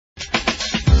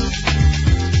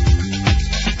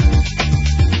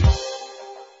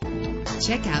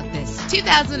Check out this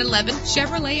 2011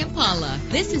 Chevrolet Impala.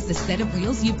 This is the set of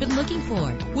wheels you've been looking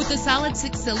for, with a solid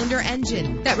 6-cylinder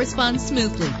engine that responds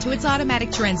smoothly to its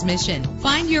automatic transmission.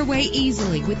 Find your way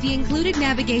easily with the included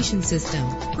navigation system.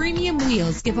 Premium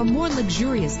wheels give a more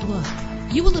luxurious look.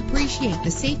 You will appreciate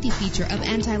the safety feature of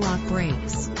anti-lock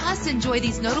brakes. Plus, enjoy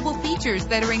these notable features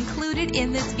that are included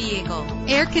in this vehicle: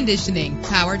 air conditioning,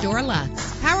 power door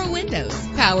locks, power windows,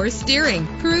 power steering,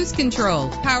 cruise control,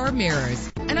 power mirrors,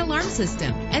 an alarm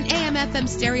system, an AM/FM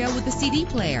stereo with a CD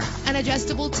player, an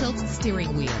adjustable tilt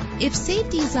steering wheel. If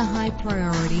safety is a high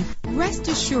priority, rest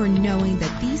assured knowing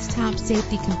that these top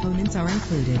safety components are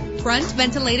included: front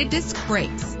ventilated disc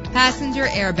brakes, passenger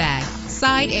airbag,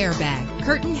 side airbag,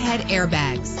 curtain head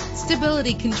airbags,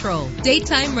 stability control,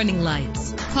 daytime running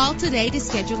lights. Call today to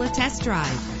schedule a test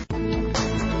drive.